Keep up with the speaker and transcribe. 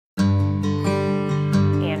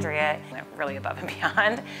really above and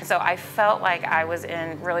beyond. So I felt like I was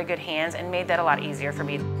in really good hands and made that a lot easier for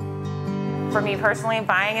me. For me personally,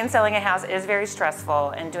 buying and selling a house is very stressful,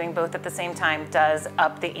 and doing both at the same time does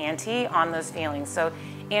up the ante on those feelings. So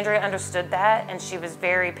Andrea understood that, and she was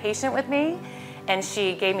very patient with me, and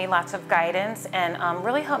she gave me lots of guidance and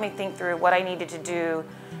really helped me think through what I needed to do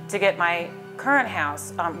to get my current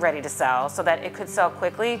house ready to sell so that it could sell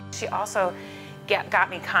quickly. She also got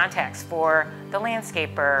me contacts for the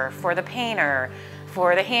landscaper, for the painter,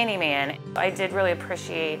 for the handyman. I did really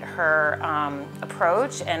appreciate her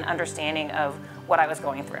approach and understanding of what I was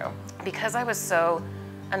going through. Because I was so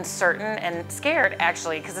uncertain and scared,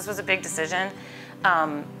 actually, because this was a big decision,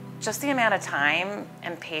 just the amount of time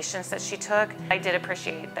and patience that she took, I did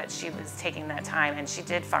appreciate that she was taking that time, and she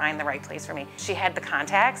did find the right place for me. She had the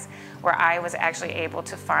contacts where I was actually able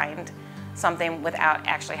to find something without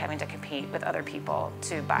actually having to compete with other people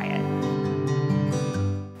to buy it.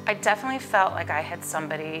 I definitely felt like I had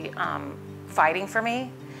somebody fighting for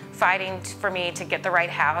me to get the right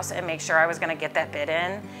house and make sure I was going to get that bid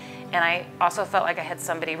in. And I also felt like I had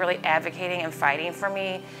somebody really advocating and fighting for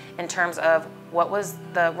me in terms of what was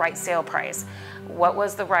the right sale price, what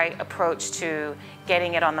was the right approach to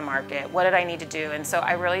getting it on the market, what did I need to do. And so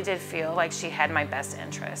I really did feel like she had my best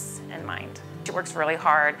interests in mind. She works really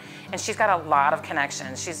hard, and she's got a lot of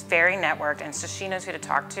connections. She's very networked, and so she knows who to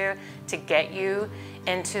talk to get you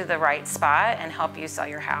into the right spot and help you sell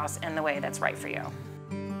your house in the way that's right for you.